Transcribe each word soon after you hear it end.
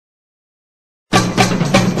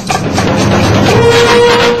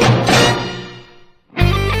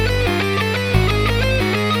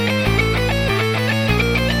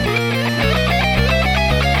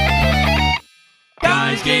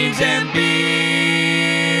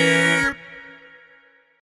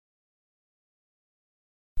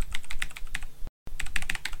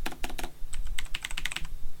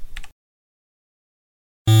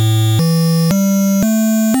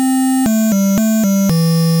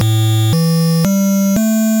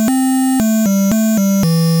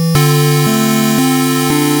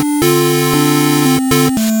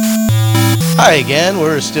right, again,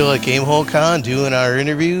 we're still at Gamehole Con doing our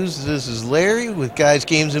interviews. This is Larry with Guys,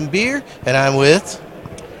 Games, and Beer, and I'm with...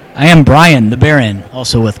 I am Brian, the Baron,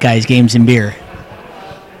 also with Guys, Games, and Beer.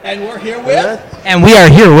 And we're here with... And we are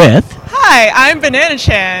here with... Hi, I'm Banana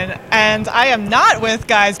Chan, and I am not with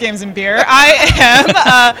Guys, Games, and Beer. I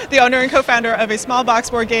am the owner and co-founder of a small box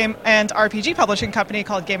board game and RPG publishing company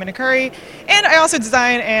called Game and a Curry, and I also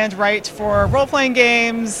design and write for role-playing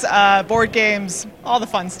games, board games, all the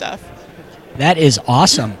fun stuff. That is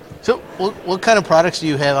awesome. So, what kind of products do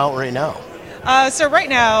you have out right now? So right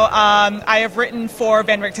now, I have written for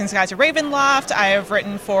Van Richten's Guide to Ravenloft. I have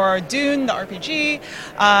written for Dune, the RPG.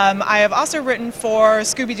 I have also written for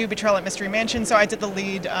Scooby-Doo Betrayal at Mystery Mansion. So I did the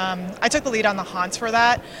lead. I took the lead on the haunts for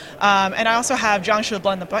that. And I also have John Should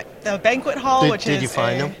Blend the Banquet Hall, Did you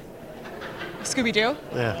find him? Scooby-Doo?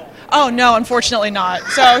 Yeah. Oh, no, unfortunately not.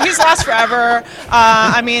 So he's lost forever.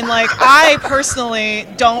 I mean, like, I personally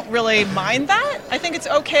don't really mind that. I think it's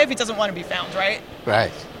okay if he doesn't want to be found, right?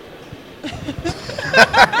 Right.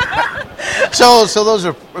 So those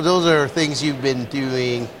are things you've been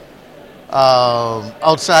doing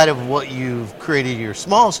outside of what you've created your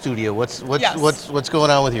small studio. What's going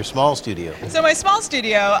on with your small studio? So my small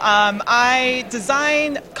studio, I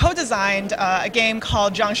co-designed a game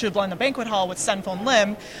called Zhang Shu Blend the Banquet Hall with Senfeng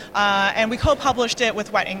Lim, and we co-published it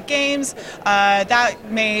with Wet Ink Games. That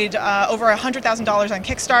made over $100,000 on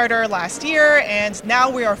Kickstarter last year, and now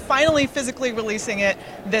we are finally physically releasing it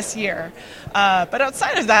this year. But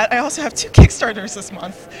outside of that, I also have 2 Kickstarters this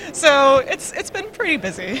month, so it's been pretty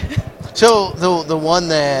busy. So the one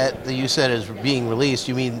that you said is being released,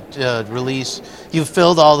 you mean release? You've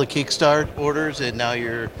filled all the Kickstart orders, and now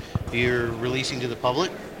you're releasing to the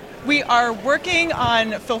public. We are working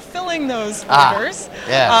on fulfilling those orders,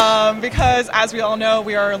 because, as we all know,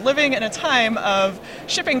 we are living in a time of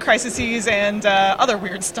shipping crises and other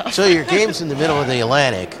weird stuff. So your game's in the middle of the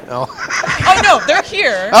Atlantic. Oh, oh no, they're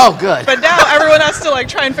here. Oh, good. But now everyone has to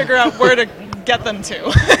try and figure out where to get them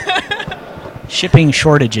to. Shipping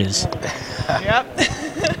shortages. Yep.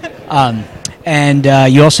 And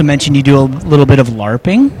you also mentioned you do a little bit of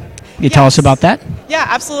LARPing. You tell us about that? Yeah,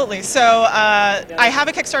 absolutely. So I have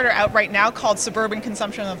a Kickstarter out right now called Suburban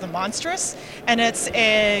Consumption of the Monstrous, and it's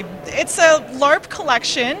a LARP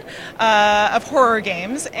collection of horror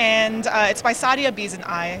games, and it's by Sadia Bees and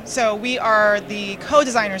I. So we are the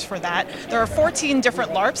co-designers for that. There are 14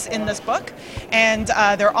 different LARPs in this book, and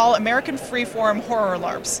they're all American freeform horror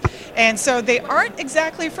LARPs. And so they aren't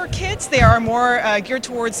exactly for kids. They are more geared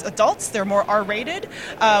towards adults. They're more R-rated.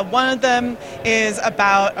 One of them is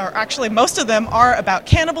about, or actually most of them are about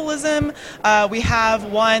cannibalism. We have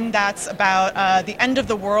one that's about the end of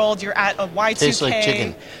the world. You're at a Y2K. Tastes like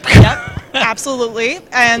chicken. Yep, absolutely.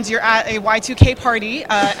 And you're at a Y2K party,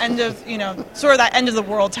 sort of that end of the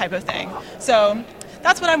world type of thing. So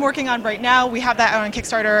that's what I'm working on right now. We have that out on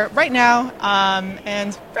Kickstarter right now,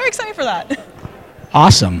 and very excited for that.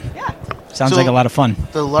 Awesome. Yeah. Sounds like a lot of fun.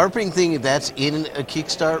 The LARPing thing, that's in a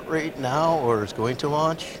Kickstart right now, or is going to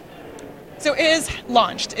launch? So it is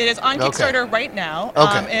launched. It is on Kickstarter right now.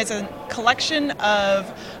 It's a collection of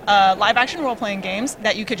live-action role-playing games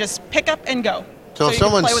that you could just pick up and go. So if you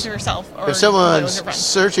can play with yourself, or if someone's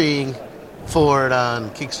searching for it on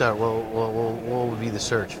Kickstarter, what would be the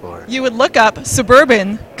search for it? You would look up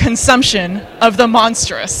Suburban Consumption of the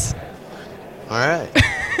Monstrous. All right.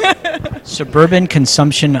 Suburban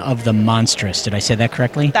Consumption of the Monstrous. Did I say that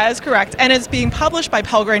correctly? That is correct. And it's being published by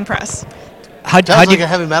Pelgrane Press. Sounds like a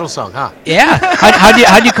heavy metal song, huh? Yeah.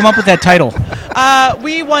 How'd you come up with that title?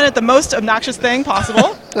 We wanted the most obnoxious thing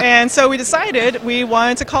possible, and so we decided we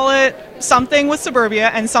wanted to call it something with suburbia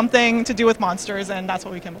and something to do with monsters, and that's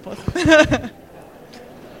what we came up with.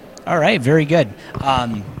 All right, very good.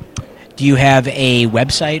 Do you have a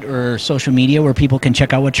website or social media where people can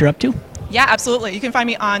check out what you're up to? Yeah, absolutely. You can find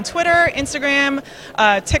me on Twitter, Instagram,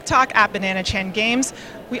 TikTok at Banana Chan Games.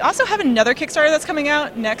 We also have another Kickstarter that's coming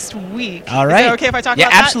out next week. All right. Is it okay if I talk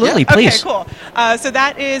about that? Yeah, absolutely, please. Okay, cool. So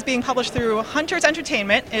that is being published through Hunters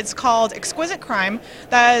Entertainment. It's called Exquisite Crime.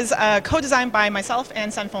 That is co-designed by myself and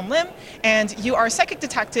Senfeng Lim. And you are psychic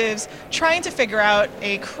detectives trying to figure out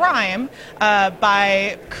a crime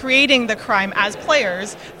by creating the crime as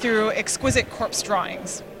players through exquisite corpse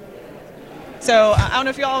drawings. So I don't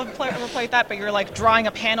know if you all have ever played that, but you're drawing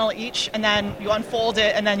a panel each, and then you unfold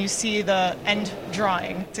it, and then you see the end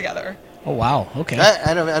drawing together. Oh wow! Okay.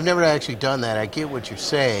 I've never actually done that. I get what you're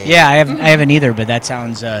saying. Yeah, I haven't either, but that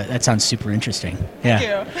sounds super interesting.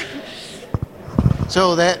 Yeah. Thank you.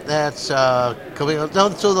 So that's coming up.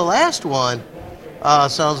 So the last one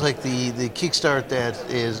sounds like the kickstart that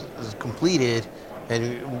is completed and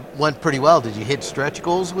it went pretty well. Did you hit stretch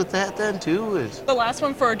goals with that then too? The last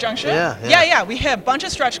one for Junction? Yeah. We hit a bunch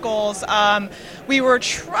of stretch goals. We were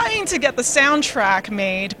trying to get the soundtrack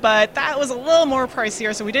made, but that was a little more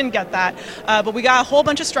pricier, so we didn't get that. But we got a whole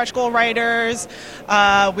bunch of stretch goal writers.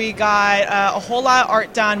 We got a whole lot of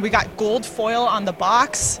art done. We got gold foil on the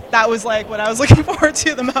box. That was like what I was looking forward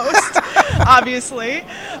to the most, obviously.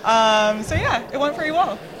 So yeah, it went pretty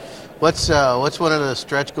well. What's one of the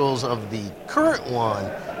stretch goals of the current one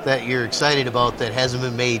that you're excited about that hasn't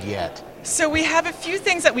been made yet? So we have a few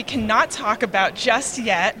things that we cannot talk about just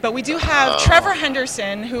yet, but we do have Trevor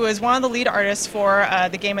Henderson, who is one of the lead artists for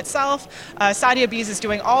the game itself. Sadia Bees is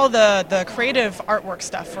doing all the creative artwork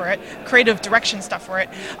stuff for it, creative direction stuff for it.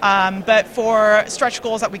 But for stretch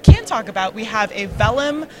goals that we can talk about, we have a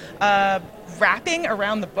vellum wrapping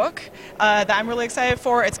around the book that I'm really excited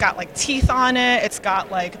for. It's got like teeth on it. It's got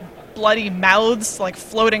like bloody mouths like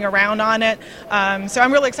floating around on it. So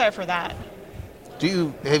I'm really excited for that.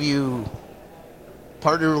 Have you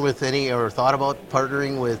partnered with any or thought about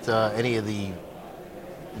partnering with any of the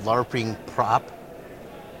LARPing prop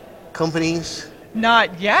companies?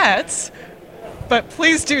 Not yet, but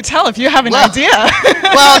please do tell if you have an idea.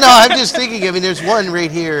 Well, no, I'm just thinking, I mean, there's one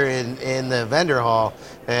right here in the vendor hall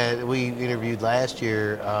that we interviewed last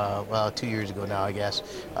year, 2 years ago now, I guess,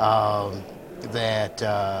 that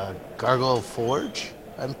Gargoyle Forge,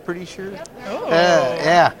 I'm pretty sure. Oh.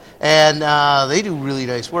 Yeah, and they do really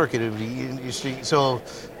nice work. It would be interesting. So,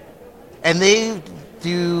 and they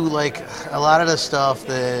do like a lot of the stuff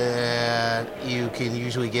that you can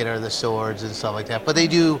usually get are the swords and stuff like that. But they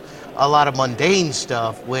do a lot of mundane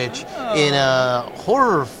stuff, which in a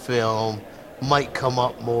horror film might come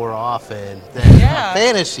up more often than a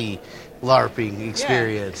fantasy LARPing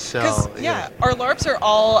experience. Yeah. So our LARPs are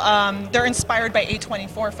all they're inspired by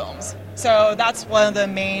A24 films. So that's one of the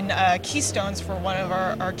main keystones for one of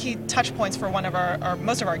our key touch points for one of our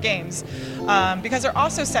most of our games, because they're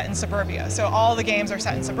also set in suburbia. So all the games are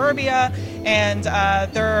set in suburbia, and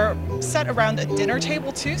they're set around a dinner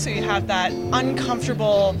table too. So you have that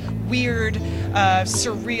uncomfortable, weird,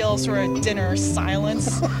 surreal sort of dinner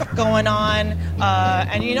silence going on,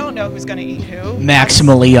 and you don't know who's going to eat who.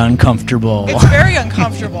 Maximally uncomfortable. It's very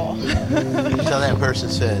uncomfortable. So that person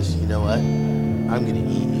says, you know what? I'm going to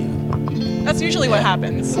eat you. That's usually what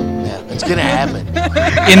happens. Yeah, it's going to happen.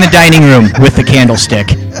 In the dining room with the candlestick.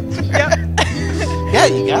 Yep. Yeah,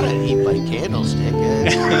 you got to eat by candlestick.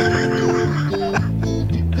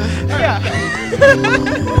 Yeah.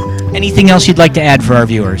 Anything else you'd like to add for our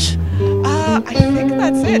viewers? I think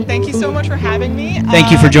that's it. Thank you so much for having me. Thank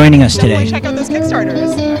you for joining us definitely today. Check out those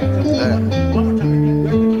Kickstarters.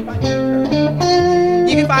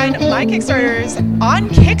 You can find my Kickstarters on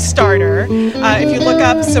Kickstarter if you look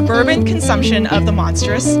up Suburban Consumption of the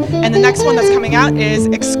Monstrous, and the next one that's coming out is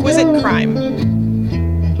Exquisite Crime.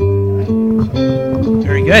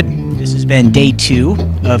 Very good. This has been day 2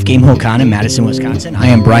 of Gamehole Con in Madison, Wisconsin. I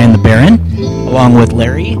am Brian the Baron, along with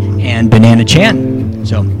Larry and Banana Chan.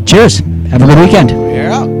 So, cheers. Have a good weekend.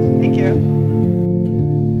 Yeah.